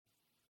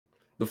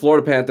the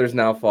Florida Panthers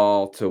now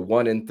fall to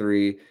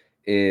 1-3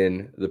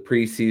 in the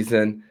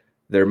preseason.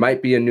 There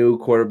might be a new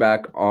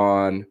quarterback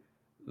on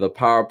the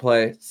power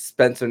play.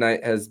 Spencer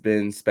Knight has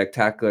been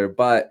spectacular,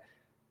 but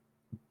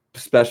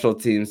special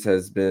teams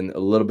has been a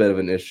little bit of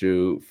an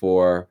issue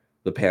for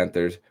the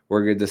Panthers.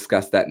 We're going to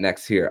discuss that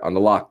next here on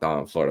the Locked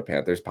On Florida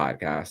Panthers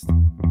podcast.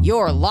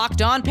 Your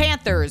Locked On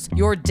Panthers,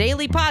 your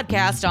daily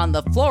podcast on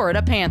the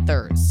Florida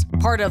Panthers.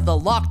 Part of the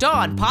Locked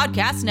On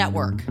Podcast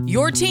Network,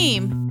 your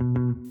team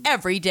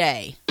every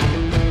day.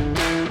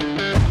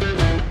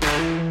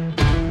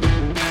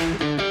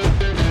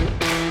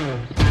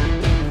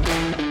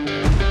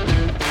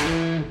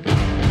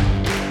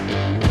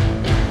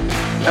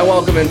 And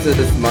welcome into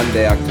this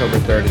Monday, October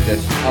 3rd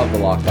edition of the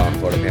Locked On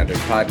Florida Panthers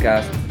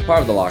podcast,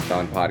 part of the Locked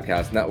On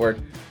Podcast Network.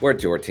 We're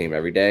your team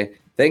every day.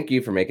 Thank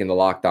you for making the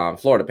Locked On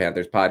Florida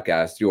Panthers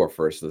podcast your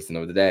first listen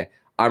of the day.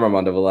 I'm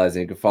Armando Velez,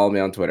 and you can follow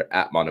me on Twitter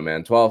at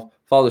MondoMan12.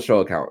 Follow the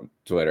show account on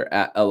Twitter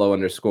at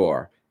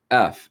LO_FLA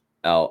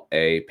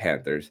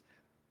Panthers.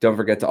 Don't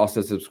forget to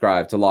also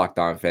subscribe to Locked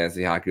On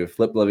Fantasy Hockey with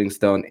Flip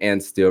Livingstone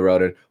and Steel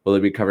Roden. We'll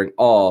be covering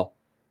all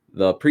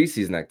the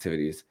preseason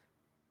activities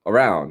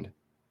around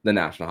the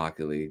National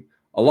Hockey League,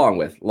 along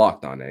with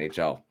Locked On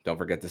NHL. Don't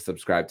forget to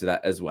subscribe to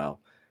that as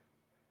well.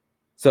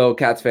 So,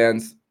 Cats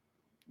fans,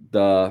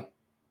 the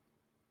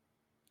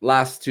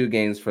last two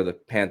games for the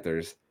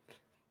Panthers,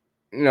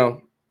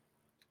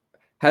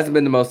 hasn't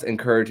been the most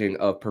encouraging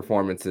of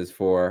performances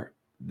for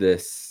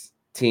this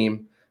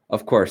team.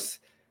 Of course,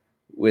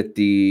 with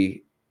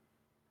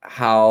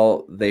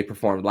how they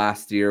performed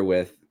last year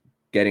with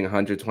getting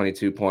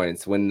 122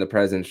 points, winning the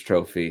President's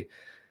Trophy,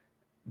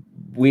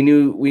 we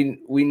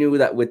knew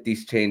that with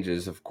these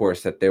changes, of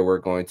course, that there were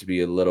going to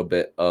be a little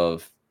bit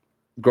of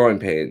growing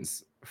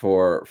pains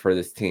for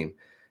this team,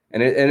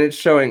 and it's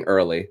showing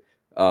early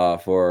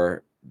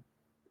for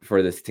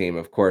this team.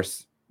 Of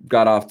course,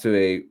 got off to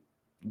a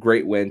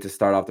great win to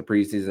start off the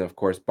preseason. Of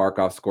course,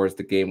 Barkov scores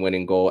the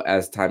game-winning goal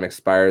as time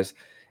expires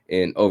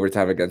in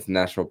overtime against the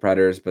Nashville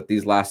Predators. But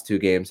these last two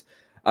games,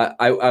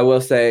 I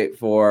will say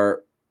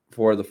for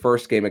the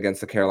first game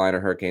against the Carolina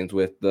Hurricanes,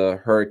 with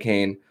the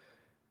hurricane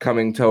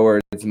coming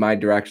towards my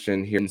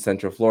direction here in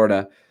Central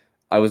Florida,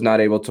 I was not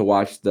able to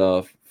watch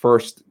the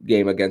first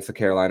game against the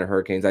Carolina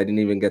Hurricanes. I didn't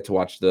even get to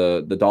watch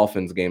the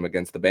Dolphins game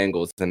against the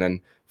Bengals, and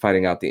then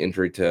finding out the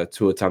injury to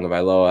Tua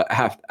Tagovailoa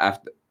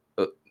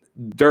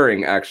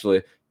during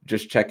actually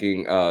just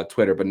checking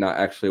Twitter, but not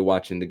actually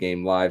watching the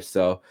game live.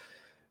 So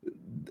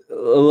a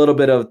little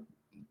bit of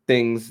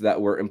things that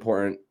were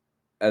important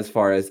as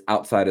far as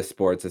outside of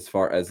sports, as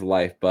far as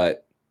life,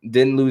 but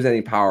didn't lose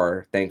any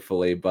power,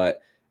 thankfully.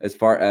 But as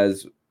far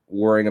as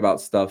worrying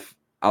about stuff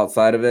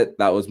outside of it,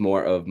 that was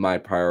more of my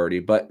priority.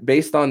 But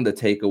based on the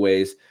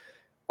takeaways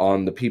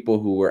on the people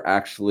who were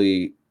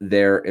actually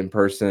there in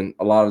person,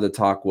 a lot of the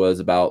talk was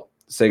about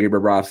Sergei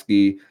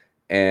Bobrovsky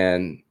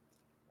and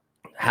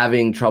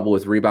having trouble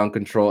with rebound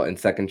control and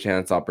second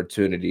chance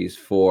opportunities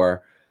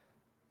for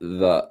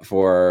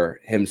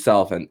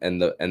himself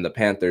and the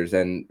Panthers.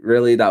 And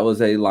really, that was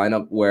a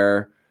lineup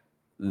where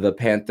the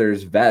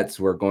Panthers vets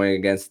were going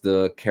against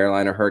the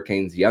Carolina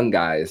Hurricanes young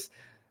guys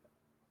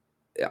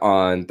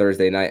on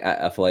Thursday night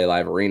at FLA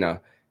Live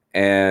Arena.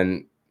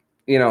 And,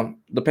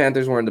 the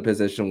Panthers were in the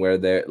position where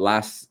their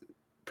last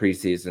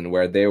preseason,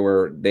 where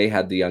they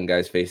had the young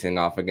guys facing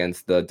off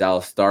against the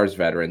Dallas Stars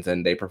veterans,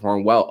 and they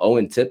performed well.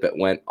 Owen Tippett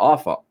went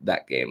off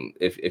that game,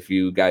 if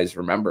you guys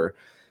remember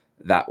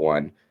that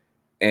one.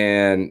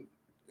 And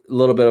a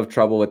little bit of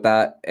trouble with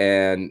that,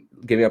 and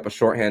giving up a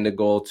shorthanded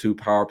goal, 2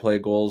 power play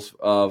goals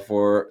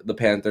for the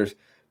Panthers.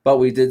 But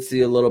we did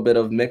see a little bit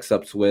of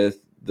mix-ups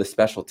with the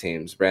special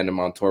teams. Brandon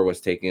Montour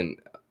was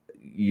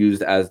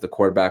used as the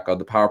quarterback of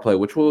the power play,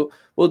 which we'll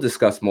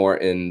discuss more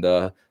in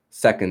the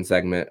second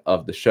segment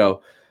of the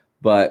show.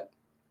 But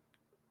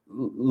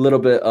little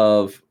bit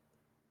of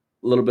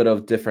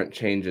different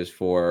changes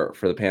for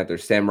the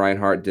Panthers. Sam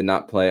Reinhart did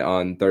not play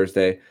on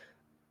Thursday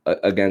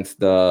against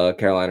the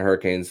Carolina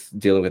Hurricanes,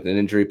 dealing with an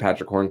injury.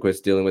 Patrick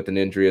Hornquist dealing with an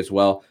injury as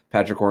well.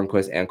 Patrick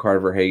Hornquist and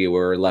Carter Verhaeghe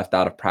were left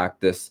out of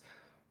practice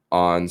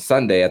on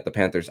Sunday at the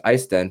Panthers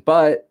ice den,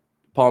 but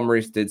Paul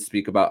Maurice did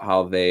speak about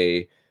how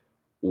they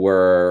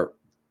were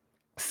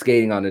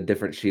skating on a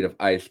different sheet of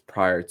ice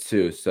prior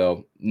to.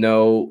 So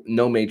no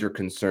major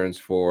concerns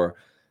for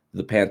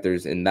the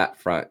Panthers in that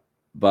front.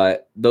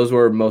 But those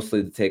were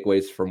mostly the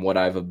takeaways from what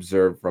I've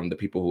observed from the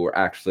people who were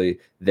actually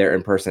there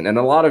in person. And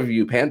a lot of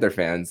you Panther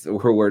fans who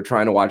were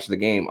trying to watch the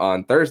game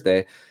on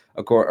Thursday,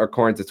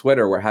 according to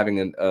Twitter, were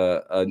having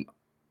a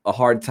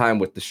hard time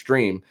with the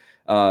stream,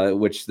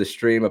 which the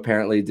stream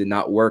apparently did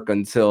not work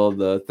until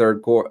the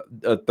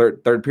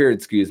third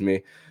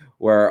period,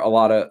 where a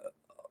lot of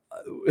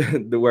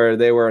where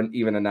they were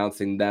even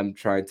announcing them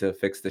trying to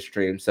fix the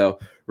stream. So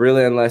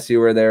really, unless you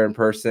were there in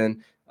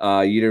person,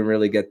 you didn't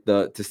really get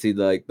to see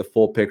the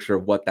full picture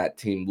of what that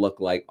team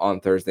looked like on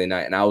Thursday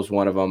night. And I was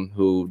one of them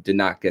who did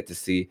not get to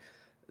see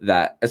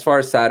that. As far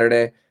as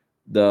Saturday,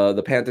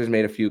 the Panthers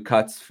made a few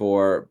cuts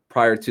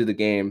prior to the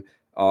game.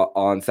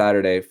 on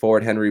Saturday.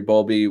 Forward Henry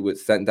Bowlby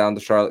was sent down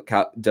to Charlotte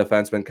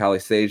defenseman Callie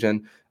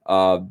Sajan.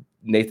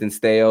 Nathan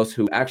Staios,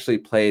 who actually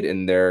played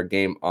in their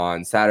game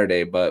on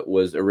Saturday, but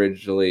was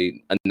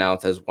originally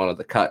announced as one of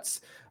the cuts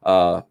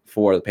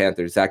for the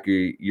Panthers.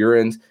 Zachary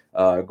Urans,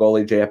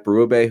 goalie JF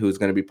Berube, who's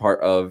going to be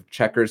part of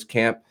Checkers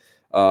camp,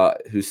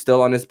 who's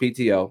still on his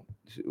PTO.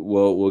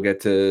 We'll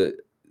get to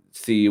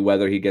see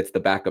whether he gets the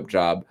backup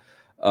job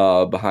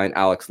behind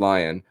Alex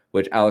Lyon,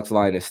 which Alex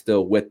Lyon is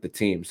still with the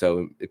team.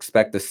 So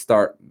expect to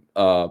start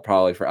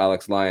probably for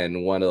Alex Lyon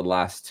in one of the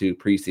last 2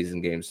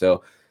 preseason games.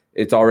 So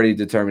it's already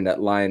determined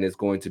that Lyon is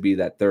going to be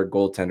that third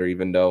goaltender,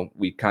 even though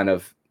we kind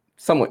of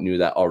somewhat knew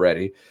that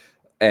already.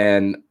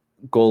 And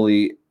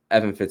goalie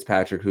Evan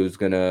Fitzpatrick, who's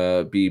going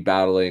to be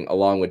battling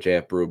along with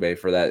JF Berube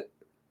for that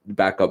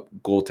backup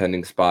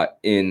goaltending spot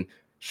in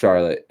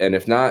Charlotte. And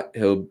if not,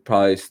 he'll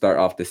probably start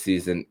off the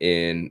season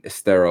in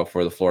Estero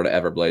for the Florida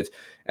Everblades.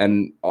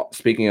 And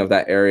speaking of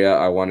that area,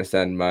 I want to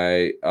send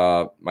my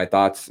my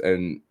thoughts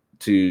and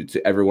to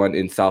everyone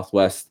in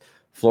Southwest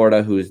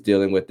Florida who is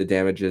dealing with the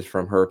damages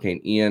from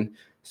Hurricane Ian.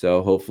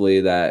 So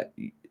hopefully that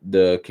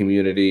the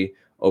community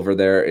over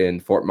there in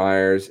Fort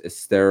Myers,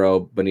 Estero,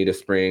 Bonita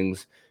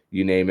Springs,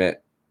 you name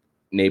it,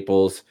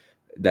 Naples,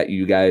 that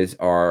you guys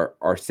are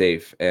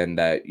safe and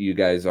that you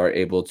guys are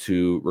able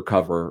to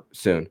recover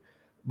soon.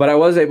 But I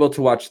was able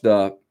to watch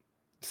the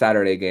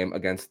Saturday game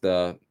against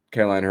the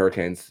Carolina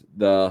Hurricanes,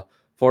 the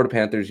Florida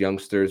Panthers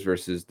youngsters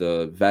versus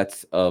the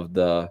vets of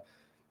the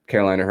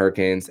Carolina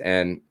Hurricanes.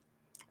 And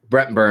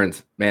Brent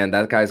Burns, man,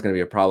 that guy's going to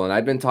be a problem.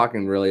 I've been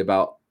talking really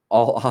about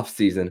all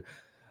offseason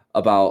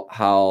about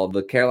how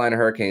the Carolina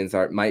Hurricanes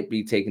might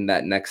be taking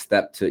that next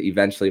step to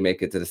eventually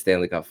make it to the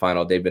Stanley Cup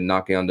final. They've been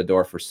knocking on the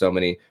door for so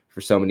many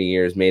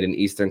years, made an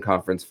Eastern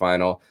Conference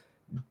final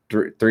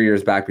 3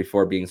 years back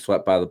before being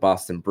swept by the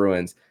Boston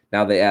Bruins.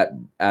 Now they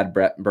add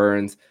Brent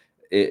Burns.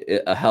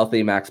 A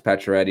healthy Max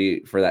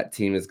Pacioretty for that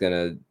team is going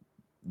to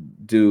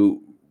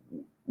do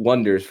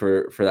wonders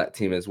for that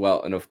team as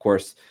well. And of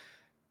course,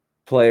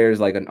 players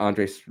like an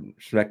Andrei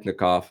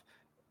Shmeknikov,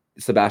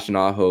 Sebastian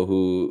Aho,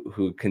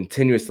 who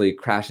continuously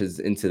crashes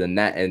into the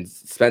net, and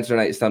Spencer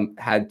Knight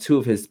had 2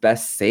 of his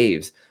best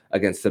saves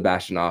against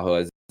Sebastian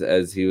Aho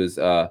as he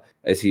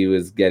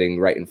was getting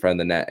right in front of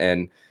the net.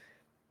 And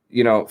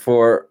you know,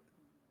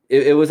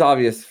 it was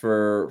obvious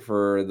for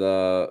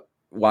the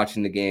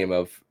watching the game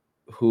of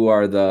who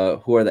are the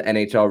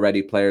NHL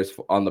ready players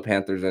on the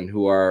Panthers and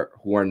who are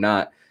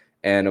not.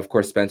 And of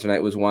course, Spencer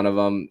Knight was one of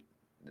them,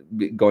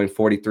 going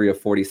 43 of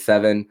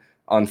 47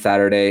 on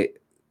Saturday.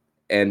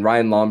 And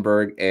Ryan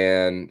Lomberg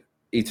and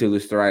Eetu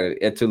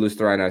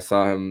Luostarinen, I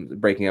saw him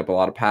breaking up a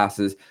lot of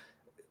passes.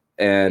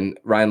 And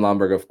Ryan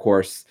Lomberg, of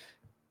course,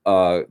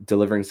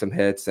 delivering some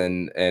hits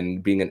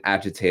and being an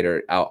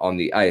agitator out on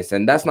the ice.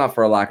 And that's not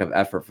for a lack of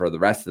effort for the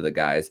rest of the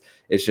guys.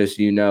 It's just,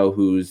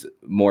 who's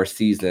more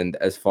seasoned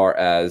as far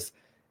as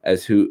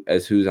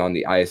who's on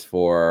the ice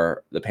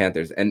for the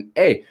Panthers. And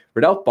hey,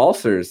 Rodolphe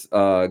Balcers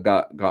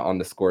got on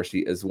the score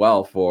sheet as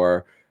well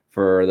for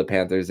the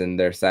Panthers in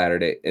their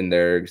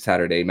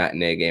Saturday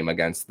matinee game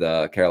against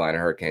the Carolina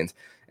Hurricanes.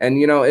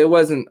 And it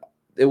wasn't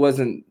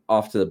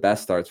off to the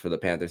best starts for the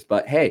Panthers,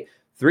 but hey,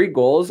 3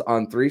 goals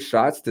on 3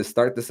 shots to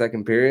start the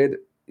second period.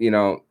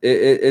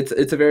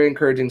 It's a very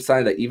encouraging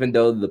sign that even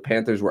though the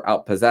Panthers were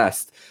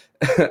outpossessed,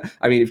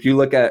 I mean, if you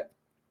look at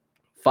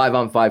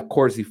 5-on-5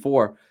 Corsi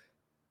 4,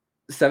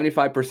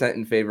 75%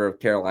 in favor of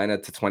Carolina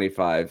to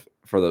 25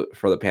 for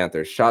the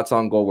Panthers. Shots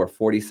on goal were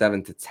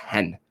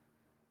 47-10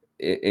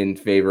 in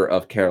favor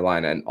of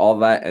Carolina, and all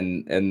that,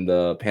 and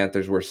the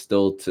Panthers were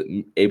still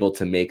able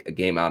to make a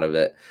game out of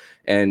it.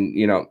 And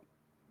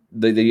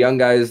the young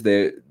guys,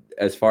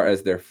 as far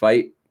as their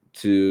fight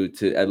to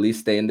at least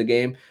stay in the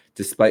game,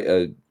 despite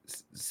a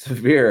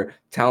severe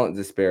talent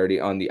disparity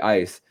on the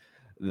ice,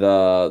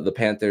 the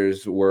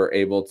Panthers were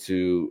able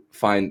to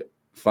find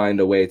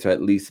a way to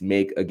at least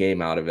make a game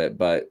out of it.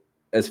 But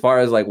as far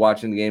as like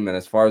watching the game and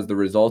as far as the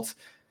results,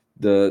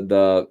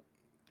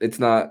 it's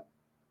not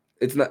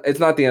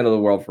the end of the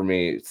world for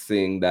me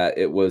seeing that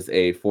it was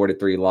a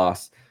 4-3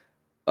 loss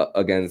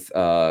against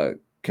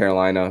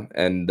Carolina,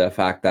 and the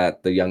fact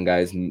that the young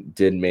guys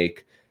did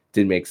make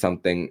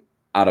something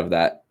out of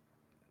that.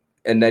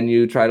 And then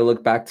you try to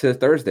look back to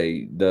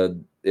Thursday,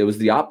 it was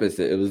the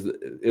opposite. It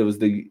was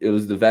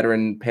the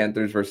veteran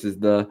Panthers versus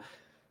the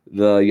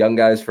young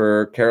guys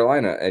for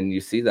Carolina, and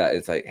you see that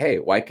it's like, hey,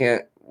 why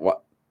can't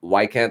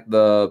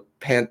the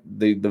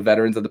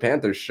veterans of the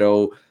Panthers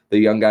show the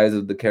young guys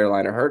of the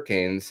Carolina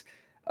Hurricanes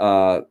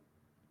how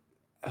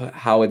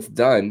it's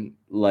done,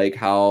 like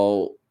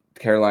how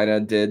Carolina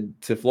did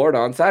to Florida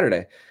on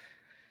Saturday?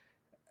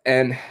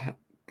 And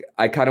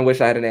I kind of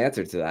wish I had an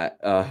answer to that,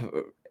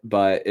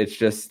 but it's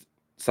just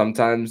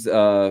sometimes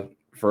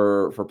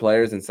for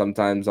players, and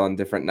sometimes on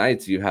different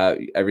nights you have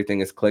everything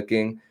is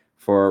clicking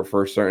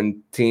for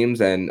certain teams,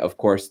 and of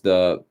course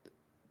the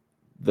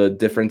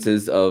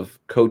differences of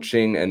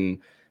coaching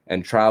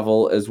and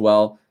travel as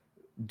well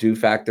do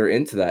factor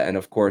into that. And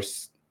of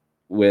course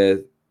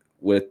with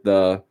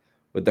the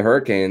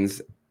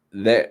Hurricanes,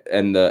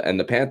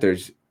 the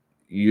Panthers,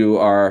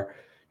 you're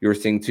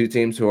seeing two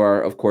teams who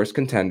are, of course,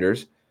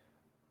 contenders,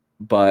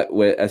 but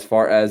as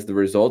far as the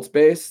results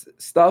based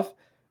stuff,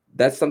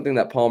 that's something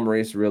that Paul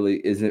Maurice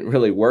really isn't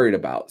really worried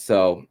about.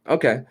 So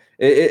okay,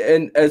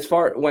 and as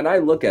far when I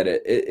look at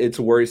it, it's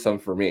worrisome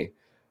for me,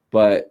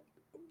 but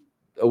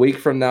a week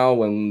from now,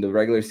 when the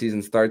regular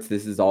season starts,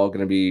 this is all going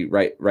to be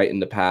right in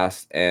the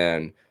past,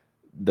 and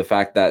the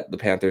fact that the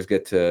Panthers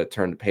get to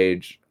turn the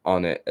page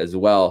on it as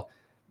well,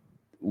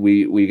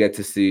 we get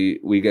to see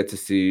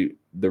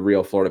the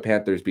real Florida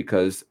Panthers,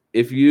 because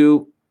if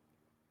you,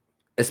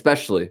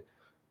 especially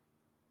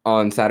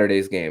on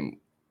Saturday's game,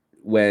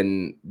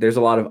 when there's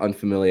a lot of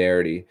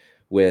unfamiliarity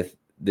with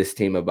this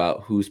team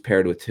about who's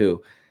paired with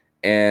who,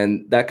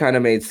 and that kind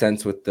of made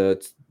sense with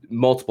the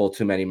multiple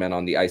too many men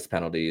on the ice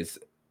penalties.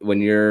 When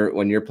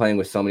you're playing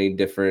with so many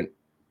different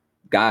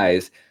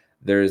guys,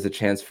 there's a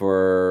chance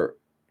for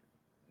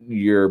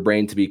your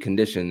brain to be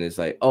conditioned. Is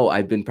like, oh,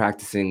 I've been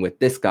practicing with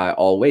this guy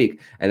all week,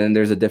 and then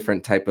there's a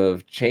different type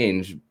of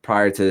change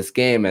prior to this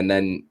game, and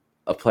then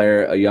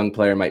a young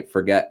player might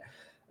forget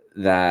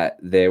that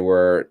they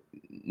were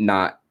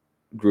not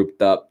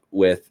grouped up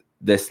with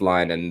this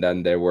line, and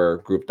then they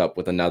were grouped up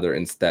with another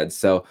instead.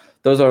 So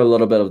those are a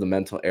little bit of the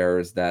mental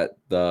errors that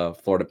the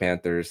Florida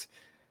Panthers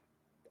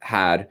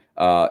had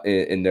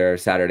in their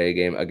Saturday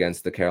game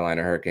against the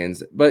Carolina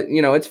Hurricanes. But,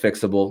 it's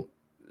fixable.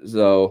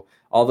 So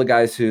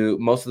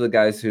most of the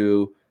guys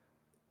who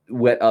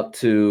went up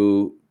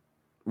to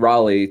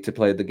Raleigh to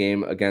play the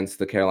game against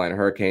the Carolina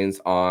Hurricanes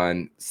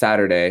on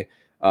Saturday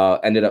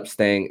ended up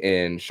staying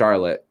in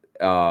Charlotte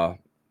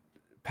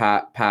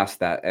past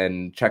that.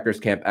 And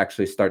Checkers Camp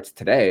actually starts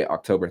today,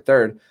 October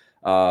 3rd,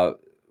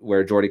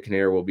 where Jordy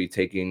Kinnear will be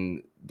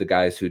taking the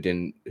guys who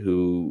didn't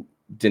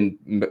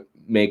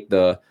make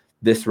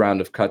this round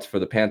of cuts for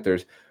the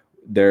Panthers.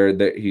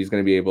 He's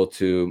going to be able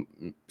to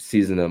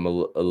season them a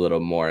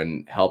little more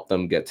and help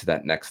them get to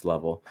that next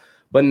level.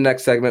 But in the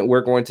next segment,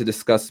 we're going to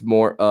discuss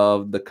more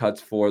of the cuts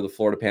for the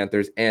Florida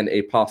Panthers and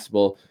a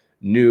possible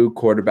new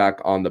quarterback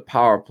on the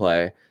power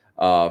play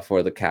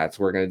for the Cats.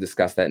 We're going to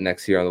discuss that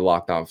next here on the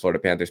Locked On Florida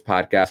Panthers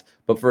podcast.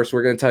 But first,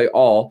 we're going to tell you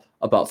all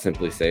about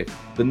SimpliSafe.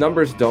 The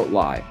numbers don't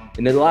lie.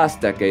 In the last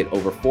decade,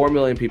 over 4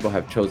 million people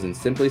have chosen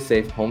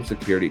SimpliSafe home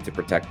security to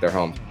protect their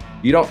homes.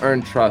 You don't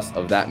earn trust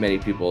of that many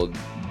people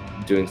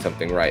doing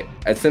something right.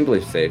 At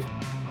SimpliSafe,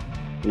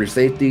 your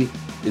safety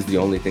is the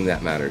only thing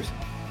that matters.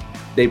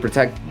 They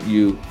protect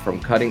you from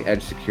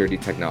cutting-edge security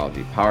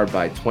technology powered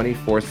by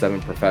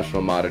 24/7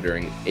 professional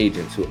monitoring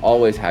agents who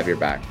always have your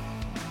back.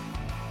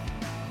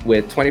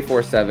 With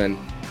 24/7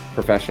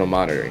 professional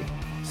monitoring,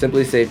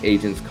 SimpliSafe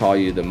agents call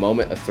you the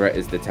moment a threat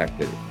is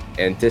detected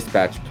and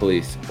dispatch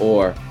police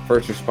or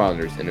first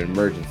responders in an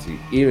emergency,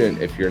 even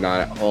if you're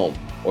not at home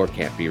or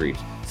can't be reached.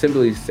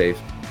 SimpliSafe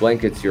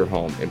blankets your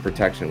home in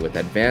protection with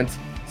advanced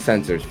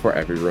sensors for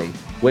every room,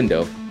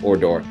 window, or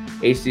door,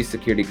 HD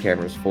security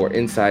cameras for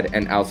inside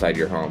and outside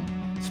your home,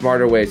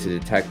 smarter ways to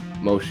detect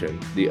motion,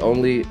 that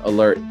only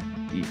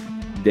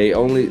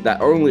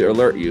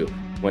alert you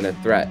when a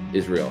threat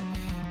is real,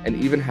 and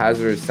even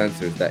hazardous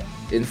sensors that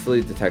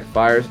instantly detect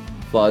fires,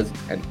 floods,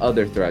 and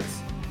other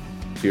threats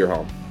to your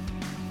home.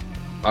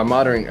 Our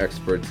monitoring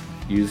experts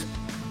use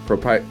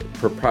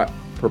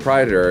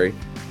proprietary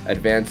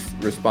advanced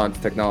response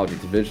technology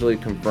to visually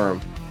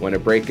confirm when a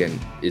break-in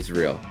is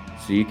real,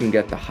 so you can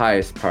get the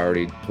highest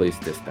priority police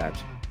dispatch.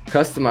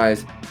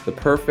 Customize the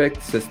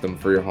perfect system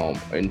for your home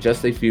in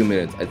just a few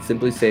minutes at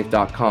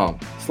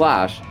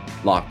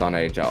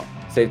simplisafe.com/LockedOnNHL.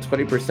 Save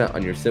 20%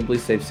 on your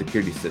SimpliSafe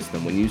security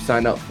system when you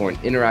sign up for an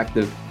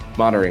interactive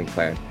monitoring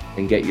plan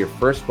and get your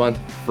first month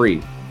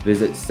free.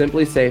 Visit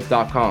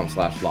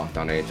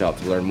simplisafe.com/LockedOnNHL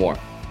to learn more.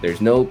 There's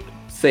no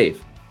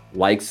safe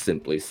like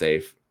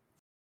SimpliSafe.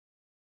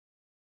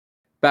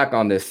 Back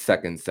on this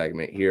second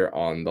segment here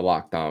on the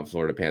Locked On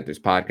Florida Panthers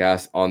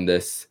podcast on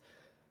this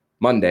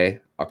Monday,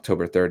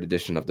 October 3rd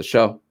edition of the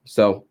show.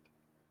 So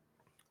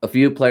a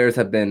few players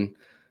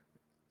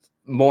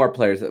more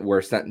players that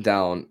were sent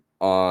down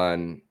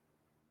on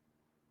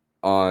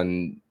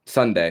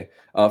Sunday.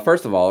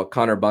 First of all,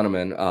 Connor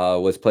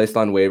Bunnaman was placed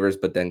on waivers,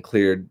 but then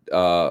cleared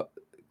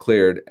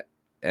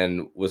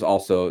and was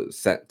also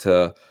sent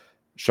to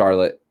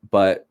Charlotte.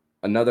 But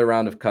another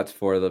round of cuts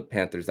for the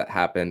Panthers that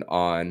happened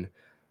on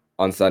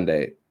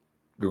Sunday.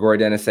 Grigory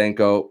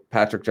Denisenko,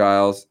 Patrick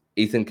Giles,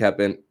 Ethan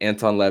Keppen,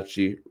 Anton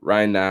Lepchi,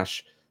 Riley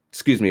Nash,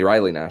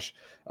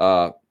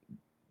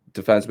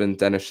 defenseman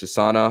Dennis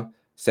Chisana,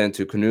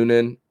 Santu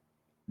Kanunen,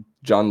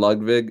 John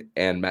Ludwig,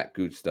 and Matt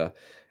Gutsta.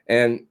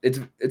 And it's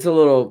a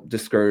little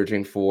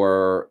discouraging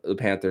for the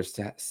Panthers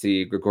to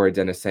see Grigory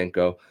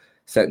Denisenko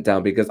sent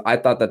down, because I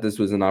thought that this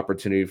was an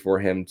opportunity for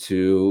him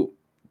to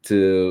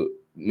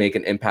make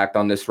an impact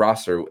on this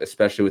roster,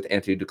 especially with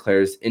Anthony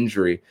Duclair's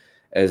injury,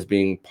 as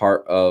being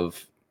part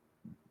of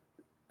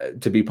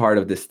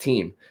this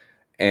team.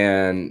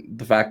 And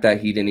the fact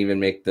that he didn't even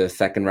make the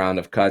second round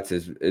of cuts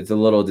is a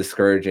little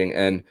discouraging.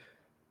 And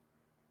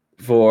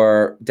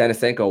for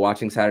Denisenko,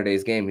 watching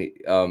Saturday's game,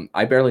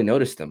 I barely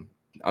noticed him.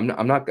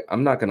 I'm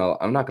not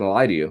gonna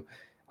lie to you.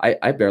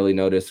 I barely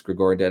noticed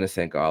Grigori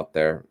Denisenko out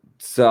there.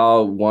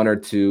 Saw one or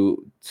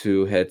two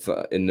hits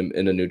in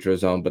the neutral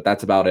zone, but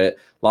that's about it.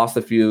 Lost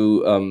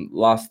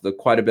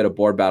quite a bit of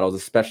board battles,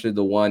 especially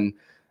the one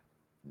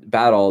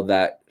battle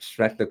that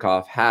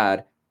Svechnikov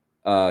had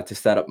to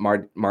set up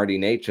Marty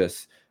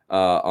Necas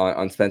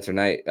on Spencer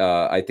Knight.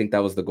 I think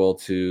that was the goal,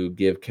 to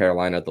give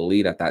Carolina the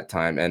lead at that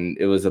time, and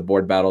it was a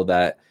board battle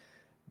that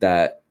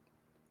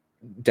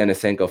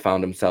Denisenko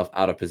found himself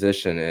out of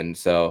position. And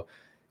so,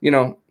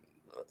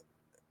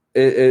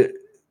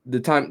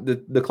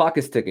 the clock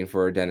is ticking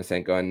for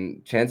Denisenko,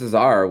 and chances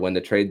are when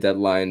the trade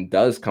deadline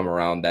does come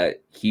around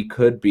that he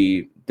could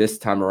be, this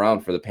time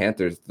around for the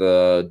Panthers,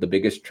 the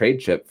biggest trade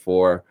chip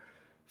for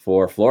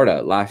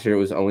Florida. Last year it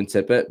was Owen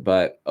Tippett,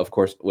 but of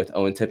course with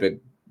Owen Tippett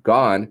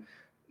gone,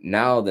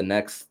 now the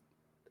next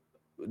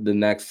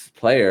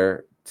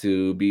player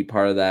to be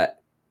part of that,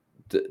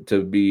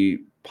 to be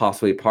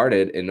possibly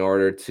parted in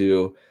order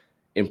to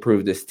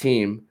improve this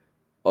team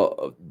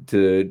to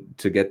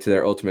get to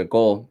their ultimate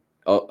goal.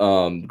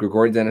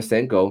 Grigori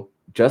Denisenko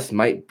just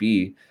might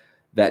be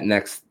that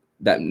next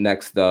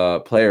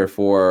player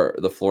for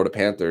the Florida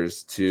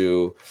Panthers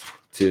to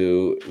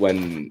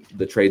when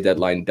the trade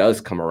deadline does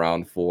come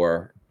around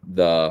for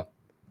the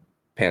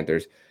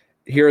Panthers.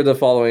 Here are the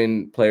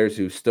following players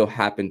who still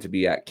happen to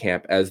be at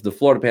camp, as the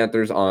Florida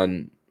Panthers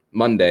on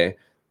Monday.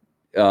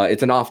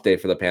 It's an off day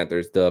for the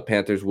Panthers. The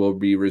Panthers will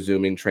be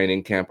resuming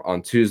training camp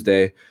on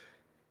Tuesday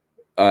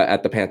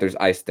at the Panthers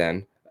Ice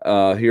Den.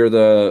 Here are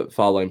the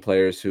following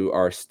players who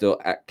are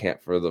still at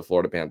camp for the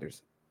Florida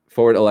Panthers.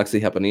 Forward Alexei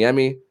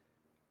Heponiemi,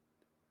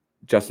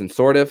 Justin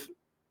Sordiff,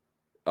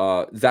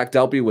 Zach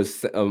Delpy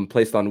was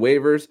placed on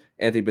waivers.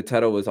 Anthony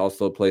Bitetto was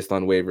also placed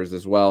on waivers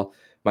as well.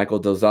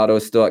 Michael Delzato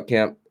is still at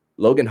camp.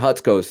 Logan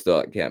Hutsko is still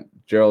at camp.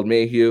 Gerald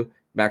Mayhew,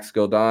 Max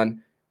Gildon,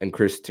 and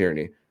Chris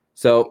Tierney.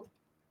 So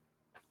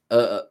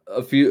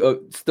a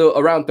few, still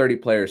around 30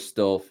 players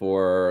still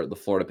for the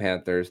Florida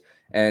Panthers.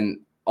 And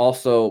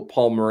also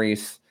Paul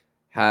Maurice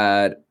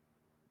had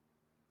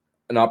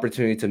an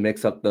opportunity to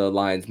mix up the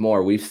lines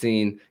more. We've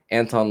seen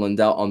Anton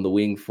Lundell on the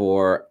wing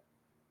for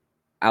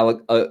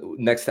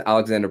next to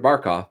Alexander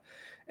Barkov,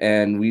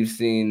 and we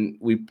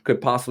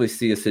could possibly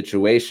see a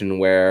situation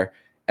where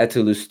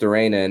Eetu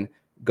Luostarinen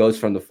goes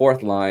from the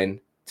fourth line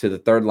to the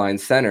third line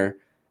center.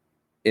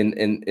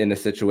 In a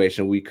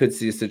situation, we could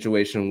see a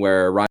situation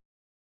where Ryan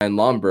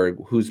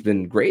Lomberg, who's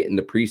been great in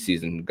the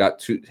preseason,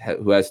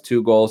 who has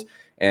 2 goals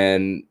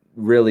and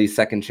really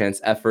second chance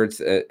efforts.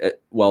 The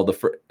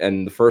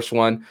first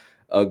one,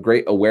 a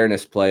great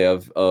awareness play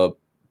of a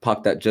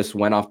puck that just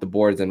went off the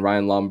boards, and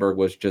Ryan Lomberg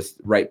was just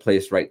right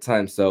place, right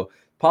time. So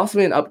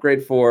possibly an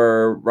upgrade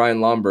for Ryan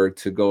Lomberg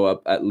to go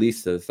up at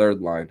least to the third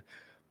line.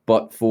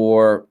 But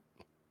for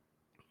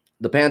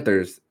the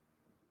Panthers,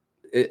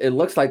 it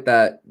looks like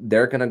that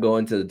they're going to go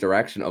into the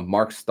direction of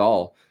Mark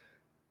Stahl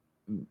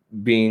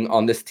being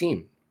on this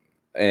team,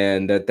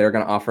 and that they're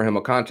going to offer him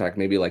a contract,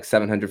 maybe like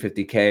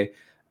 $750K.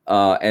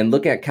 And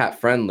looking at cap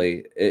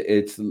friendly,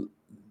 it's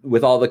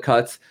with all the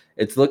cuts,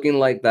 it's looking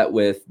like that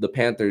with the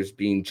Panthers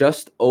being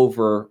just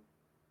over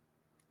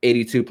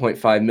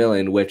 $82.5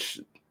 million, which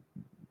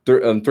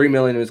 $3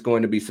 million is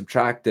going to be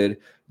subtracted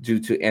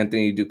due to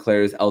Anthony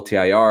Duclair's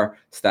LTIR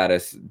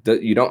status.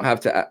 You don't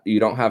have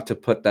to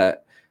put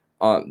that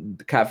on.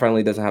 Cap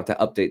friendly doesn't have to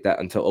update that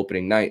until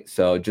opening night.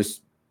 So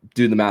just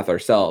do the math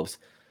ourselves.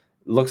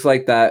 Looks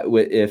like that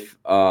if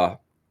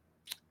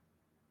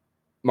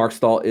Mark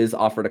Stahl is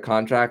offered a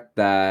contract,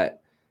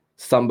 that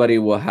somebody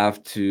will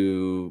have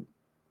to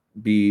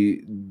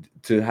be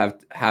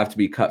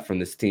cut from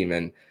this team,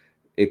 and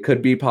it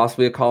could be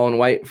possibly a Colin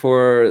White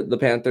for the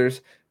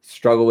Panthers.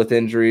 Struggle with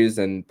injuries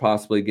and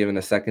possibly given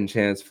a second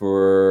chance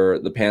for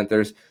the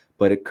Panthers,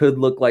 but it could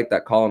look like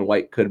that Colin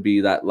White could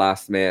be that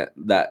last man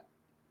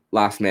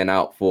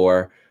out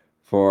for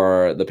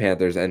the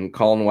Panthers. And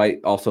Colin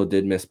White also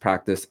did miss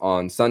practice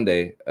on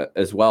Sunday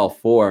as well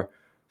for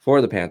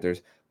the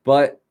Panthers.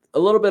 But a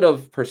little bit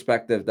of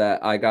perspective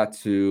that I got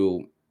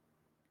to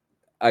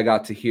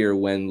hear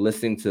when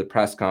listening to the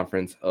press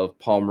conference of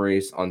Paul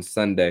Maurice on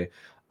Sunday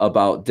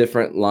about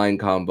different line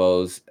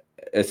combos,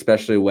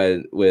 especially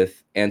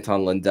with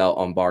Anton Lundell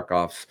on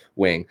Barkov's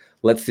wing.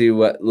 Let's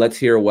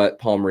hear what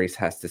Paul Maurice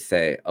has to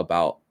say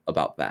about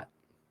that.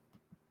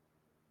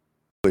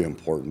 Really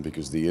important,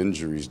 because the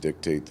injuries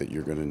dictate that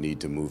you're going to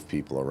need to move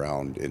people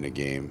around in a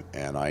game,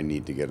 and I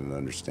need to get an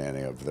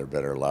understanding of their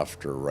better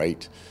left or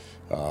right,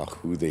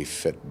 who they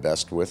fit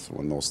best with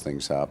when those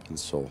things happen.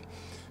 So,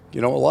 a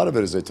lot of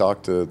it is I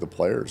talk to the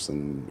players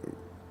and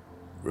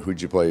who'd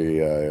you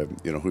play,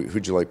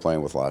 who'd you like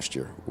playing with last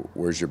year?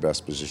 Where's your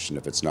best position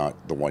if it's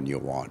not the one you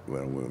want,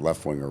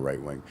 left wing or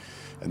right wing?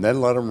 And then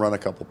let them run a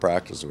couple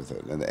practices with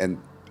it.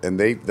 And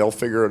they'll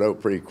figure it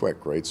out pretty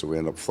quick, right? So we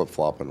end up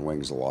flip-flopping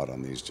wings a lot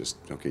on these. Just,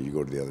 okay, you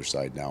go to the other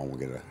side now, and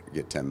we'll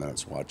get 10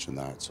 minutes watching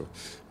that. So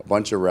a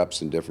bunch of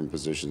reps in different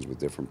positions with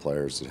different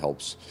players. It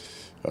helps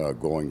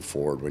going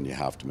forward when you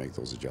have to make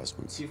those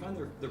adjustments. Do you find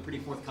they're pretty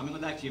forthcoming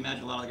with that? Do you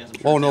imagine a lot of guys?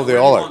 Oh no, they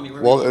all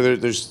are. Well,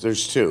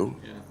 there's two.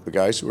 Yeah. The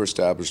guys who are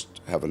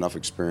established have enough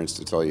experience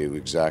to tell you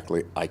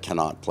exactly, I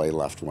cannot play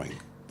left wing,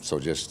 so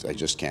I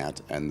just can't.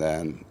 And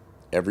then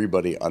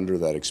everybody under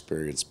that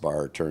experience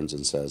bar turns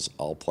and says,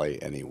 I'll play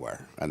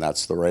anywhere, and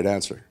that's the right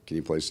answer. Can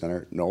you play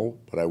center? No,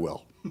 but I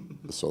will.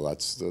 So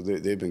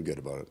they've been good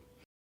about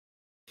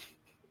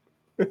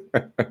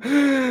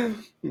it.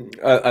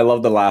 I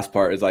love the last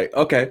part. It's like,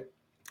 okay,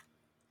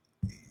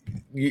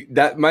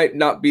 that might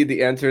not be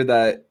the answer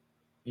that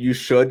you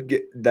should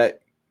get,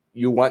 that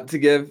you want to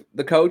give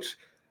the coach,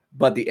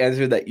 but the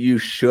answer that you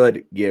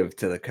should give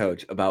to the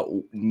coach about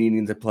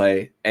needing to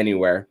play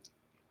anywhere,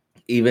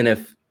 even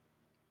if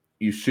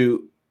you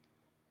shoot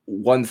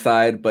one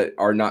side but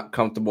are not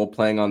comfortable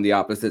playing on the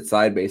opposite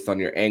side based on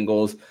your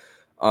angles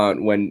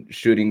when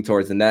shooting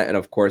towards the net, and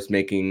of course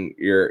making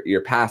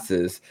your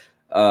passes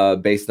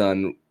based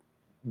on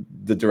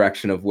the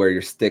direction of where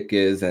your stick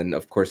is, and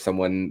of course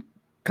someone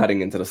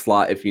cutting into the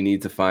slot if you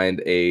need to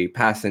find a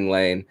passing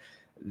lane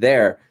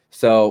there.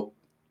 So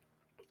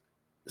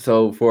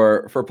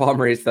for Paul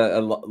Maurice, I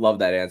love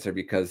that answer,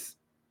 because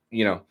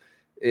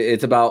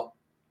it's about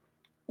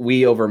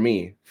we over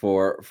me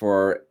for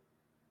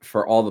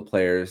all the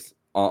players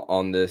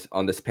on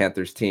this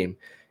Panthers team.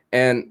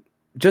 And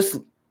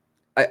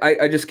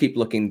I just keep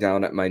looking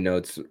down at my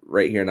notes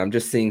right here, and I'm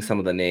just seeing some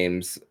of the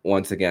names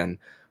once again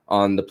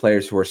on the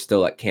players who are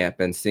still at camp,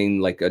 and seeing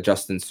like a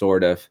Justin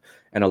Sourdif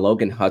and a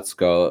Logan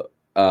Hutsko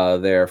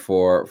there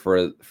for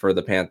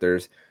the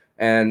Panthers.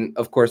 And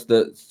of course,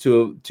 the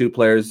two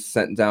players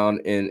sent down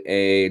in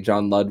a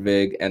John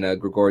Ludwig and a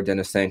Grigor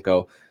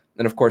Denisenko.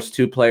 And of course,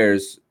 two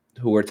players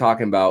who we're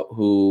talking about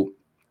who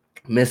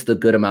missed a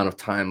good amount of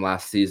time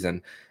last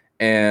season.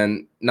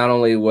 And not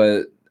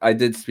only I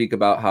did speak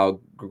about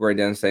how Grigor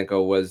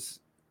Denisenko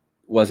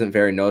wasn't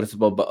very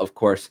noticeable, but of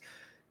course,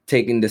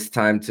 taking this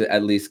time to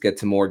at least get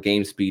to more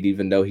game speed,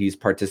 even though he's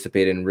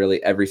participated in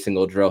really every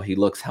single drill. He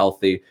looks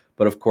healthy,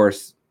 but of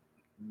course,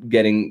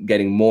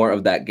 getting more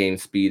of that game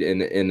speed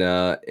in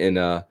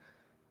a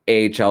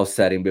AHL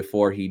setting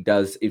before he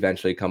does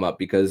eventually come up,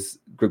 because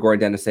Grigor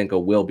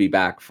Denisenko will be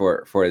back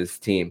for his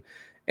team.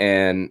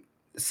 And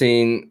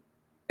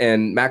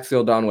Max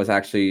Gildon was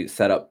actually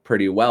set up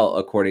pretty well,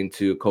 according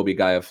to Kobe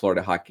Guy of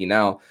Florida Hockey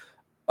Now,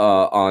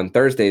 on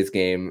Thursday's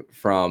game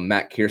from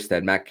Matt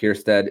Kiersted. Matt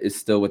Kiersted is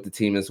still with the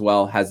team as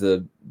well, has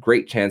a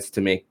great chance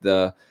to make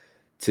the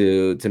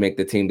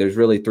team. There's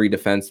really three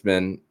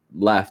defensemen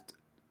left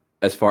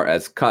as far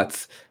as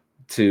cuts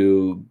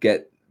to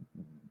get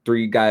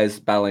three guys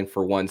battling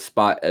for one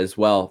spot as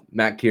well.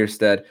 Matt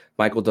Kiersted,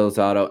 Michael Del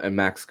Zotto, and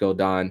Max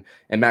Gildon.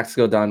 And Max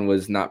Gildon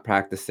was not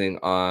practicing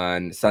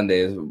on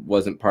Sunday,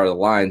 wasn't part of the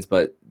lines,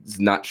 but is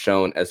not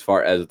shown as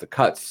far as the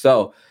cuts.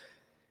 So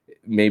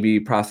maybe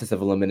process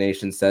of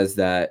elimination says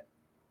that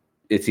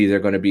it's either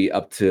going to be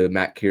up to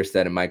Matt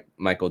Kiersted and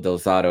Michael Del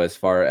Zotto, as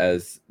far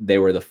as they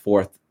were the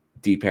fourth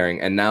D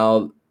pairing. And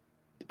now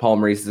Paul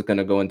Maurice is going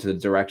to go into the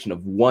direction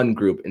of one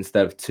group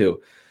instead of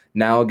two.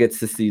 Now gets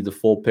to see the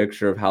full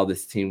picture of how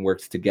this team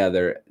works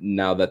together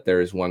now that there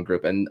is one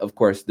group. And of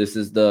course, this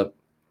is the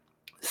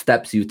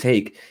steps you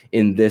take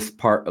in this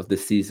part of the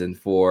season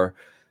for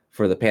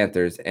the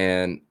Panthers.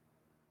 And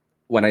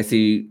when I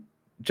see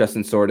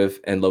Justin Sourdif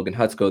and Logan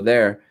Hutsko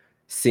there,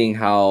 seeing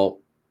how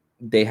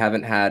they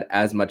haven't had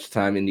as much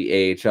time in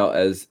the AHL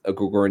as a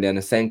Grigor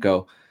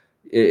Denisenko,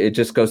 it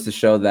just goes to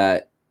show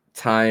that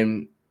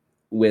time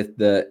with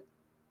the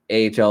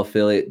AHL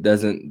affiliate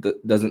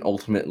doesn't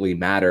ultimately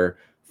matter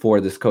for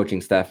this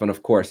coaching staff. And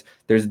of course,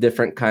 there's a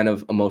different kind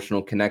of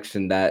emotional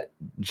connection that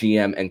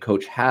GM and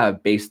coach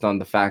have based on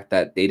the fact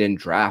that they didn't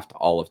draft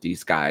all of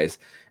these guys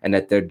and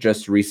that they're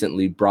just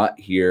recently brought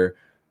here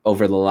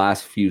over the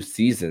last few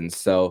seasons.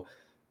 So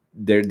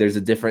there's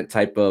a different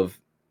type of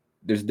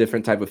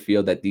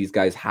feel that these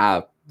guys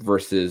have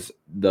versus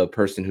the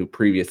person who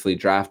previously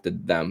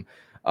drafted them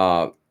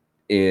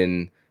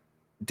in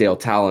Dale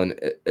Talon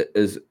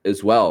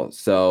as well.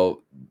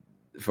 So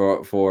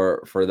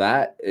for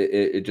that,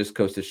 it just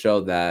goes to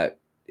show that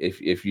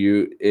if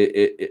you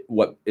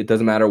it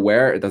doesn't matter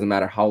where, it doesn't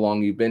matter how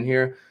long you've been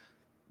here,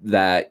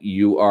 that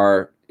you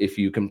are, if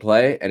you can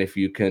play and if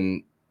you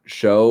can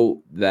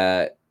show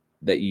that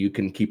you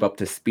can keep up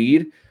to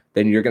speed,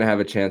 then you're going to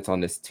have a chance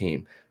on this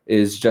team.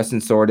 Is Justin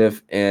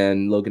Sourdif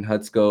and Logan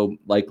Hutsko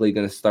likely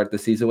going to start the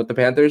season with the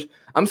Panthers?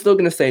 I'm still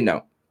going to say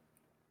no.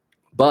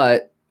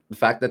 But the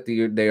fact that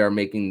they are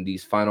making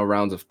these final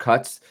rounds of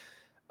cuts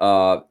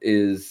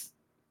is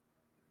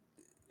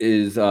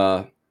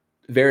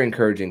very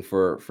encouraging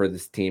for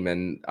this team.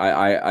 And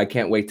I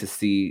can't wait to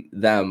see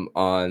them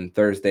on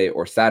Thursday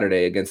or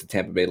Saturday against the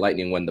Tampa Bay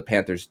Lightning when the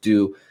Panthers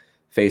do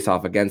face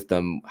off against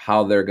them,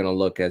 how they're going to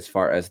look as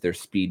far as their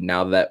speed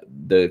now that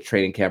the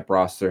training camp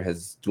roster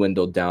has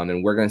dwindled down.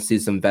 And we're going to see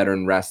some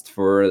veteran rest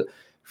for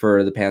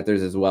the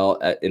Panthers as well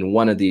in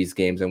one of these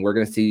games. And we're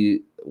going to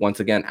see, once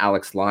again,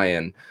 Alex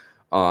Lyon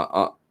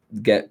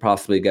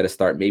possibly get a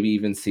start, maybe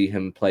even see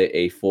him play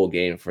a full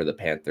game for the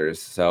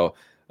Panthers. So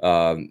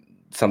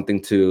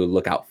something to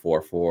look out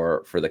for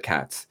the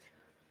Cats.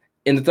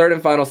 In the third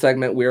and final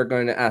segment, we are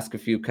going to ask a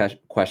few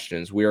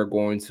questions. We are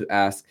going to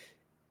ask,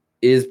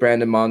 is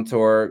Brandon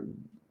Montour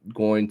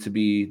going to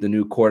be the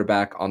new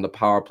quarterback on the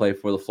power play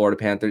for the Florida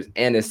Panthers?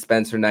 And is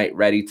Spencer Knight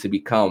ready to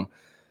become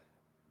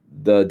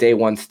the day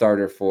one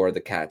starter for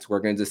the Cats?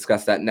 We're going to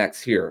discuss that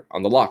next here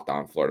on the Locked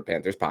On Florida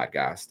Panthers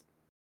podcast.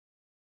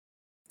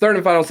 Third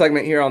and final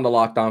segment here on the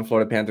Locked On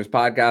Florida Panthers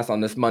podcast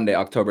on this Monday,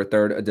 October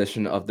 3rd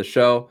edition of the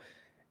show.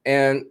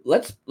 And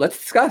let's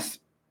discuss.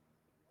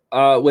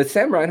 With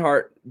Sam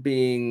Reinhart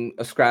being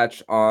a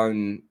scratch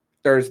on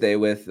Thursday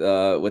with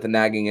a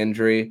nagging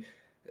injury,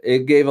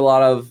 it gave a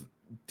lot of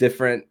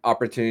different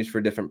opportunities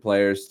for different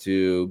players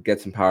to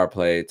get some power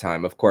play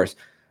time. Of course,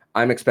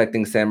 I'm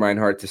expecting Sam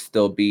Reinhart to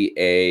still be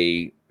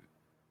a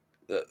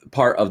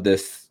part of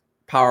this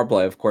power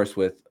play, of course,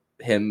 with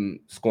him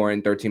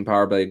scoring 13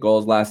 power play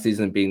goals last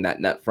season, being that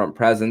net front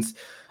presence.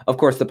 Of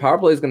course, the power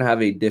play is going to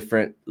have a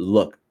different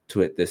look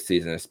to it this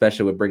season,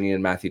 especially with bringing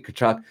in Matthew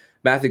Tkachuk.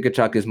 Matthew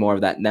Tkachuk is more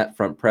of that net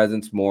front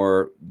presence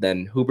more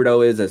than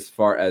Huberdeau is, as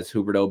far as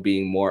Huberdeau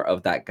being more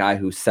of that guy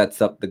who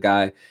sets up the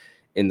guy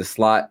in the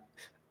slot.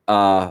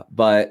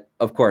 But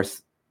of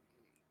course,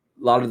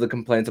 a lot of the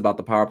complaints about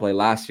the power play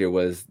last year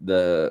was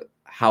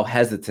how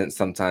hesitant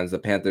sometimes the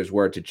Panthers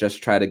were to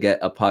just try to get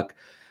a puck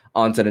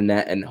onto the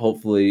net and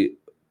hopefully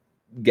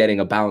getting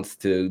a bounce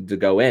to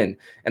go in.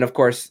 And of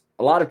course,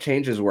 a lot of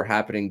changes were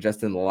happening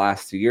just in the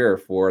last year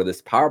for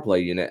this power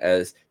play unit,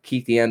 as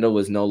Keith Yandle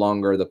was no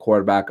longer the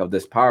quarterback of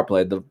this power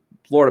play. The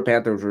Florida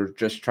Panthers were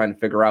just trying to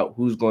figure out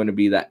who's going to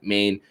be that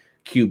main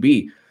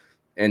QB.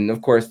 And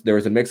of course, there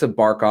was a mix of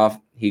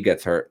Barkov, he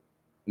gets hurt.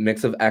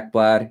 Mix of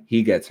Ekblad,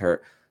 he gets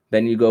hurt.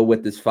 Then you go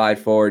with this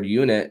 5-forward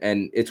unit,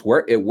 and it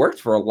worked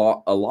for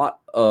a lot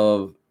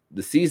of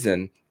the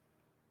season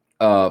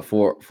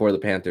for the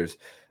Panthers.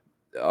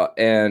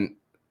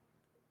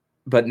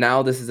 But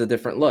now this is a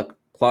different look.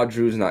 Claude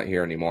Giroux's not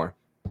here anymore.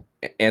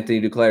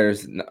 Anthony Duclair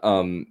is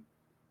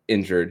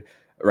injured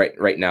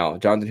right now.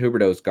 Jonathan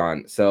Huberdeau's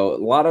gone. So a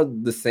lot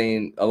of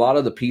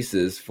the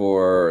pieces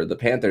for the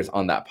Panthers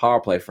on that power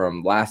play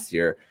from last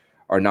year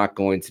are not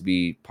going to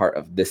be part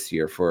of this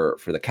year for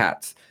the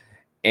Cats,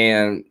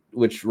 and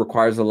which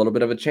requires a little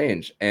bit of a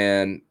change.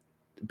 And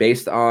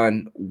based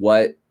on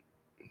what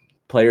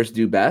players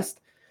do best,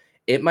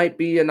 it might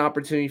be an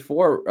opportunity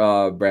for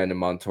Brandon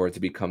Montour to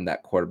become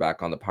that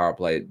quarterback on the power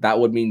play. That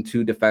would mean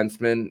two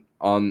defensemen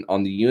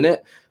on the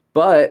unit,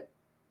 but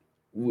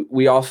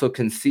we also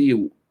can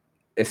see,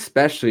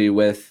 especially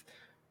with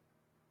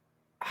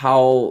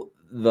how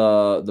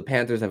the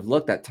Panthers have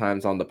looked at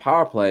times on the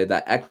power play,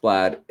 that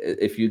Ekblad,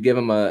 if you give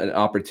him an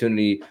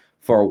opportunity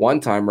for a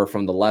one-timer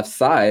from the left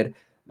side,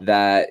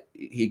 that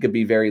he could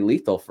be very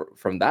lethal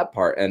from that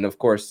part. And of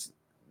course,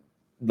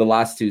 the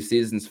last two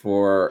seasons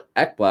for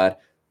Ekblad,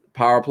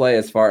 power play,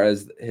 as far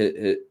as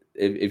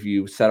if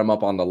you set him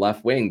up on the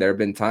left wing, there have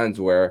been times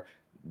where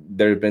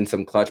there have been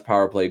some clutch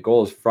power play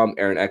goals from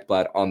Aaron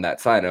Ekblad on that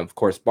side. And of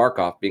course,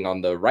 Barkov being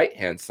on the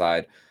right-hand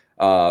side,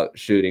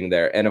 shooting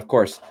there. And of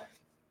course,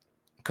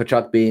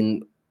 Tkachuk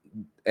being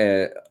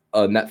a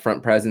net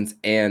front presence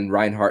and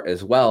Reinhart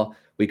as well,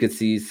 we could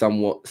see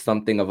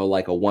something of a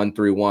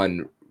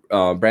 1-3-1.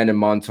 Brandon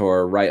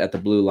Montour right at the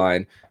blue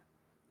line,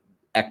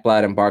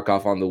 Ekblad and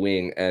Barkov on the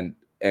wing, and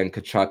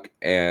Tkachuk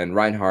and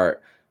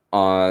Reinhart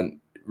on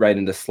right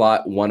in the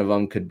slot. One of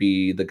them could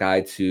be the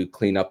guy to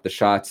clean up the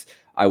shots.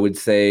 I would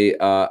say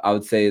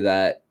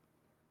that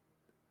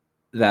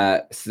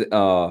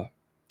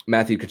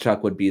Matthew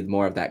Tkachuk would be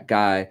more of that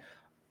guy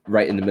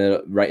right in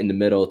the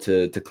middle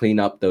to clean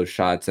up those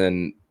shots,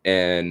 and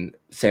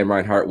Sam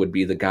Reinhart would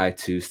be the guy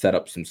to set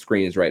up some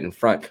screens right in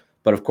front.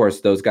 But of course,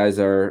 those guys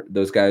are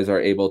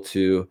able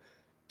to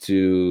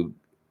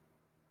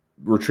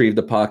retrieve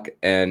the puck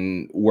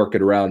and work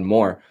it around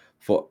more.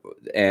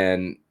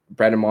 And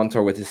Brandon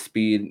Montour with his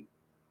speed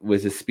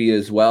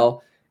as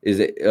well is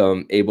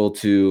able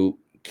to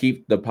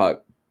keep the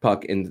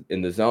puck in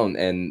the zone,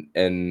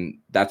 and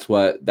that's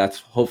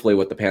hopefully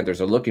what the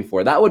Panthers are looking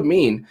for. That would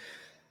mean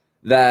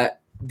that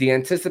the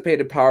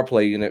anticipated power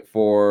play unit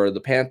for the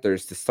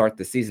Panthers to start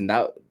the season,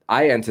 that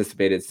I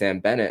anticipated Sam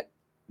Bennett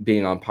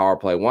being on power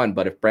play 1,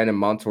 but if Brandon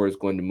Montour is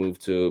going to move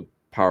to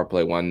power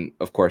play 1,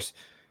 of course,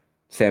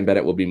 Sam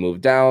Bennett will be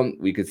moved down.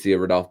 We could see a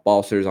Rodolphe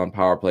Balcers on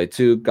power play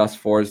 2, Gus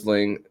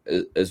Forsling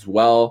as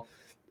well,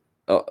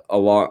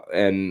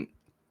 and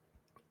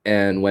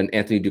when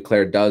Anthony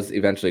Duclair does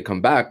eventually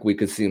come back, we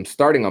could see him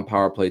starting on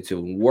power play 2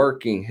 and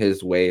working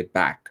his way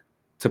back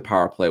to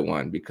power play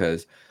 1,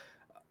 because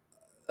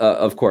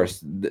of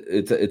course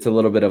it's a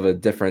little bit of a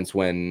difference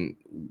when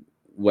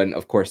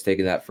of course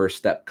taking that first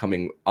step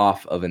coming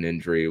off of an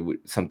injury,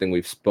 something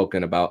we've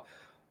spoken about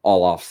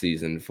all off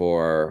season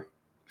for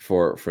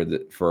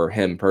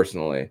him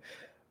personally.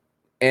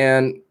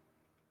 And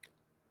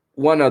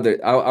one other,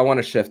 I want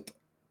to shift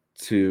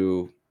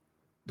to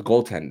the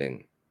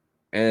goaltending.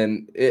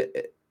 And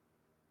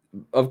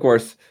of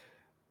course,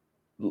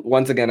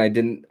 once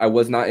again, I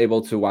was not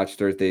able to watch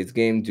Thursday's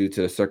game due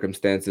to the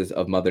circumstances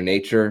of Mother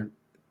Nature.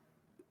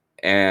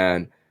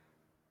 And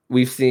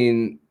we've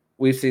seen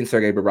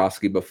Sergei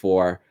Bobrovsky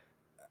before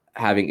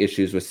having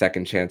issues with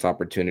second chance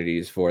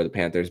opportunities for the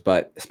Panthers,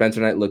 but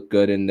Spencer Knight looked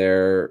good in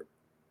their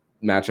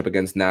matchup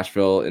against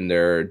Nashville in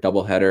their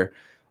doubleheader,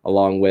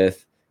 along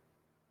with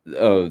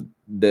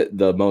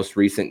the most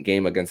recent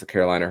game against the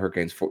Carolina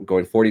Hurricanes,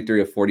 going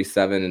 43 of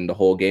 47 in the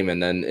whole game,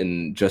 and then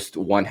in just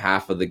one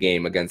half of the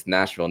game against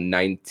Nashville,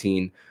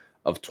 19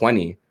 of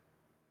 20.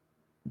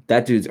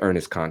 That dude's earned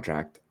his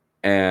contract,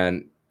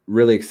 and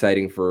really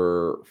exciting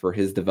for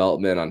his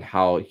development on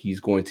how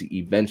he's going to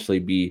eventually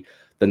be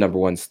the number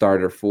one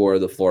starter for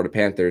the Florida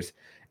Panthers.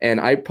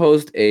 And I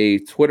posed a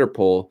Twitter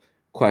poll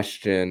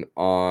question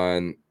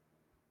on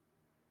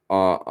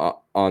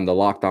the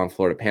Locked On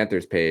Florida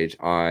Panthers page.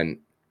 I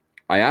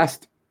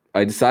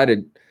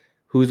decided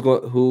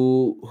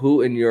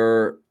who in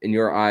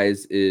your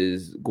eyes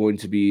is going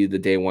to be the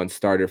day one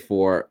starter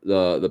for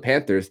the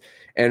Panthers.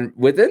 And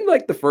within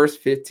like the first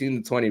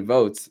 15 to 20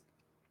 votes,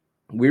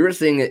 we were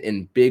seeing it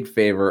in big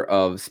favor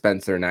of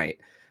Spencer Knight.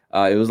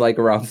 It was like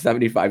around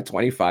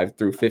 75-25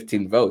 through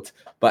 15 votes.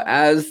 But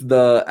as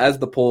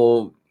the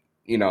poll,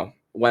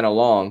 went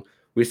along,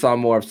 we saw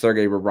more of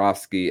Sergei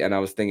Bobrovsky, and I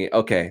was thinking,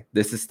 okay,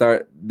 this is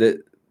more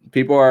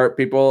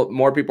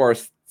people are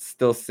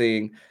still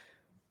seeing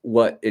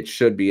what it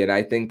should be, and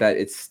I think that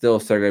it's still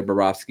Sergei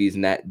Bobrovsky's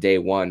net day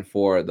one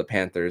for the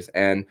Panthers.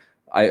 And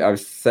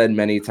I've said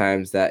many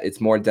times that it's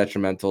more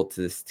detrimental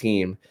to this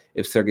team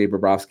if Sergei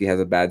Bobrovsky has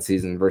a bad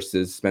season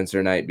versus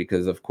Spencer Knight,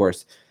 because of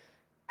course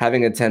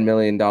having a $10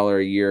 million a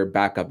year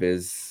backup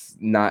is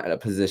not a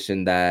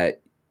position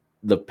that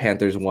the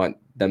Panthers want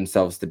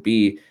themselves to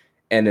be.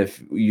 And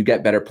if you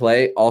get better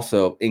play,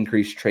 also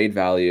increase trade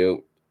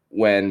value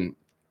when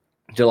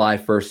July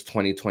 1st,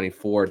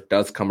 2024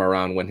 does come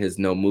around, when his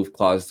no move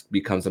clause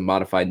becomes a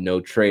modified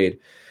no trade.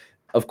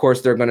 Of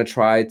course, they're going to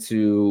try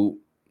to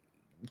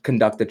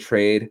conduct a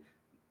trade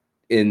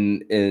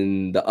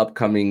in the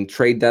upcoming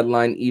trade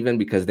deadline, even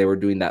because they were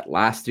doing that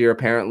last year,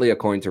 apparently,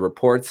 according to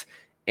reports.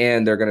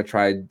 And they're going to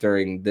try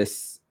during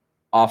this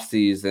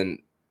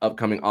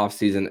upcoming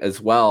offseason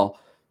as well,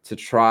 to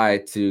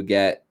try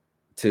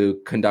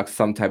to conduct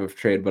some type of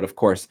trade. But of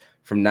course,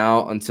 from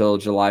now until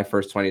July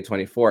 1st,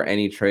 2024,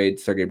 any trade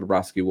Sergei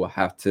Bobrovsky will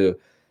have to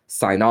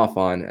sign off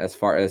on as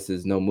far as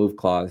his no move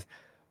clause.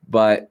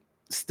 But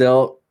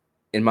still,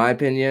 in my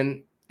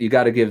opinion, you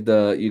got to give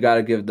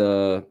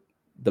the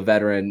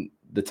veteran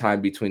the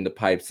time between the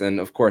pipes. And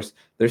of course,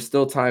 there's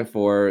still time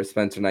for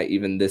Spencer Knight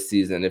even this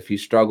season. If he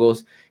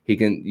struggles, you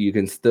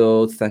can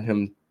still send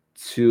him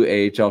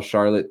to AHL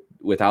Charlotte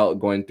without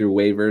going through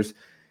waivers.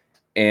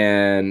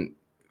 And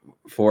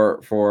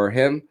for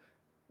him,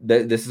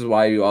 this is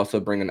why you also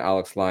bring in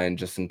Alex Lyon,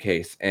 just in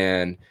case.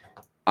 And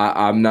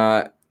I'm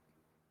not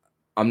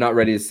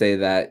ready to say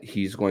that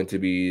he's going to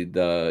be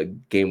the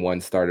game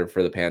one starter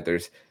for the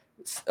Panthers.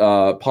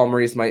 Paul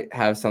Maurice might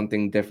have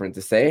something different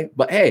to say,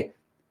 but hey,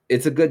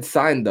 it's a good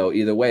sign though.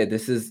 Either way,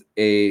 this is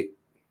a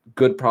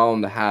good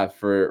problem to have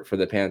for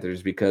the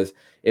Panthers, because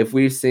if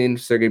we've seen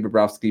Sergei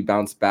Bobrovsky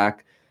bounce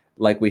back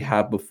like we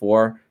have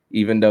before,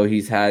 even though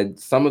he's had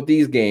some of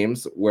these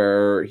games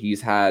where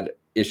he's had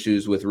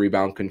issues with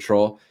rebound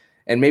control,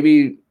 and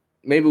maybe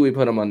we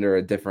put him under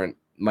a different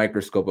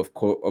microscope, of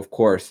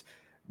course,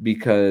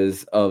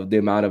 because of the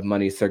amount of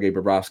money Sergei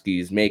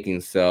Bobrovsky is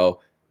making. So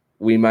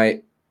we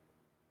might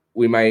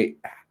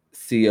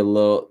see a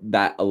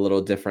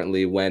little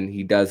differently when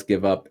he does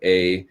give up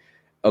a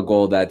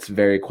goal that's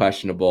very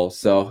questionable.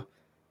 So,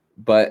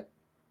 but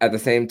at the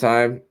same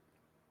time,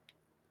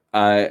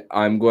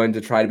 I'm going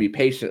to try to be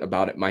patient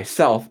about it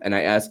myself, and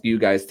I ask you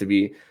guys to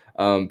be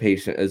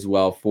patient as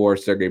well for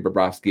Sergei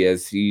Bobrovsky,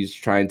 as he's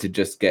trying to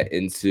just get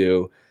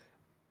into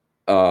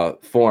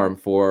form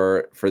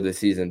for the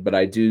season. But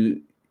I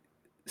do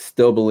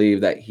still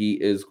believe that he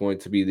is going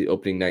to be the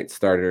opening night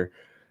starter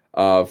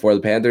for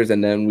the Panthers,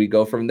 and then we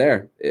go from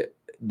there.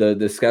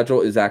 The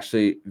schedule is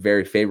actually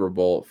very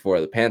favorable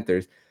for the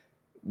Panthers,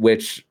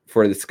 which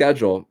for the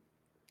schedule,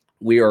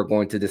 we are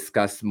going to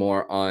discuss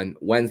more on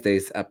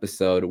Wednesday's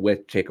episode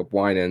with Jacob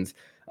Winans,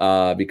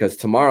 because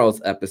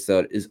tomorrow's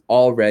episode is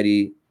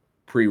already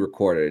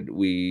pre-recorded.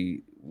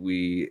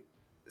 We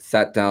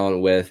sat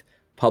down with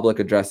public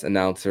address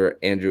announcer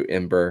Andrew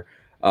Imber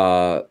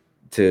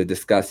to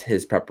discuss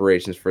his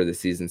preparations for the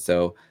season.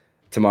 So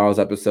tomorrow's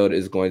episode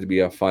is going to be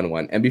a fun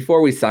one. And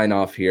before we sign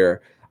off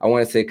here, I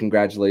want to say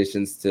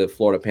congratulations to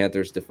Florida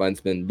Panthers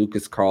defenseman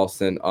Lucas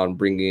Carlson on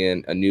bringing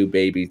in a new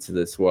baby to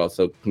this world.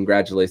 So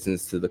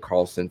congratulations to the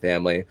Carlson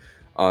family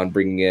on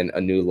bringing in a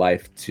new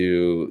life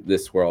to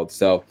this world.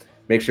 So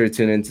make sure to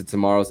tune into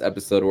tomorrow's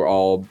episode, where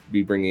I'll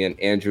be bringing in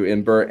Andrew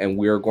Imber, and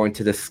we're going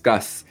to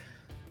discuss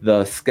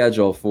the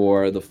schedule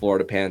for the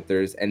Florida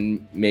Panthers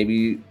and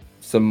maybe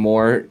some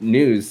more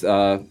news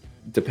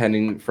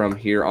depending from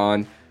here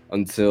on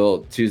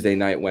until Tuesday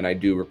night when I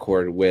do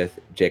record with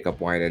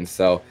Jacob Winans.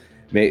 So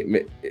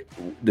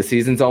the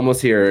season's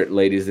almost here,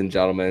 ladies and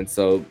gentlemen.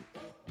 So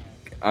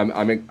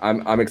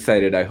I'm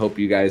excited. I hope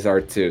you guys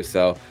are too.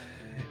 So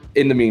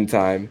in the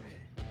meantime,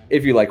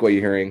 if you like what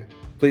you're hearing,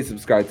 Please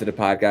subscribe to the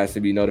podcast to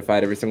be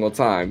notified every single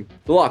time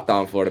the Locked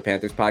On Florida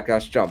Panthers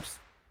podcast jumps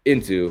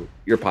into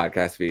your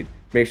podcast feed.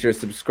 Make sure to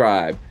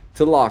subscribe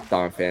to Locked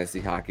On Fantasy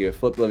Hockey with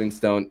Flip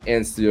Livingstone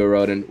and Studio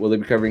Roden. We'll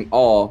be covering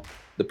all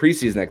the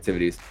preseason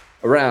activities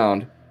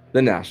around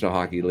the National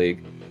Hockey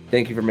League.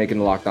 Thank you for making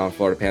the Locked On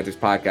Florida Panthers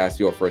podcast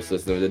your first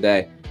listen of the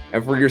day.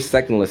 And for your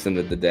second listen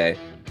of the day,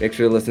 make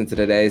sure to listen to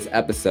today's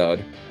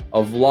episode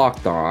of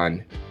Locked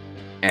On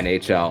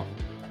NHL.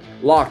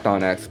 Locked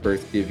On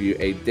experts give you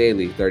a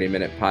daily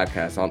 30-minute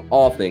podcast on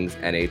all things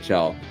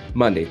NHL,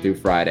 Monday through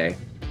Friday.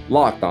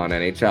 Locked On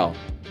NHL,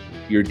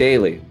 your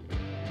daily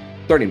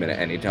 30-minute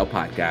NHL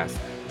podcast.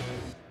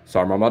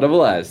 Sarmama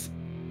Velez,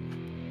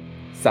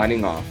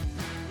 signing off.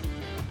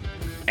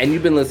 And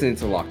you've been listening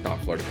to Locked On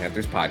Florida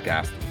Panthers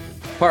podcast,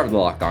 part of the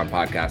Locked On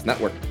Podcast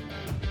Network,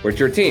 where it's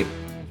your team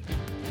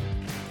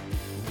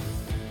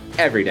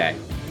every day.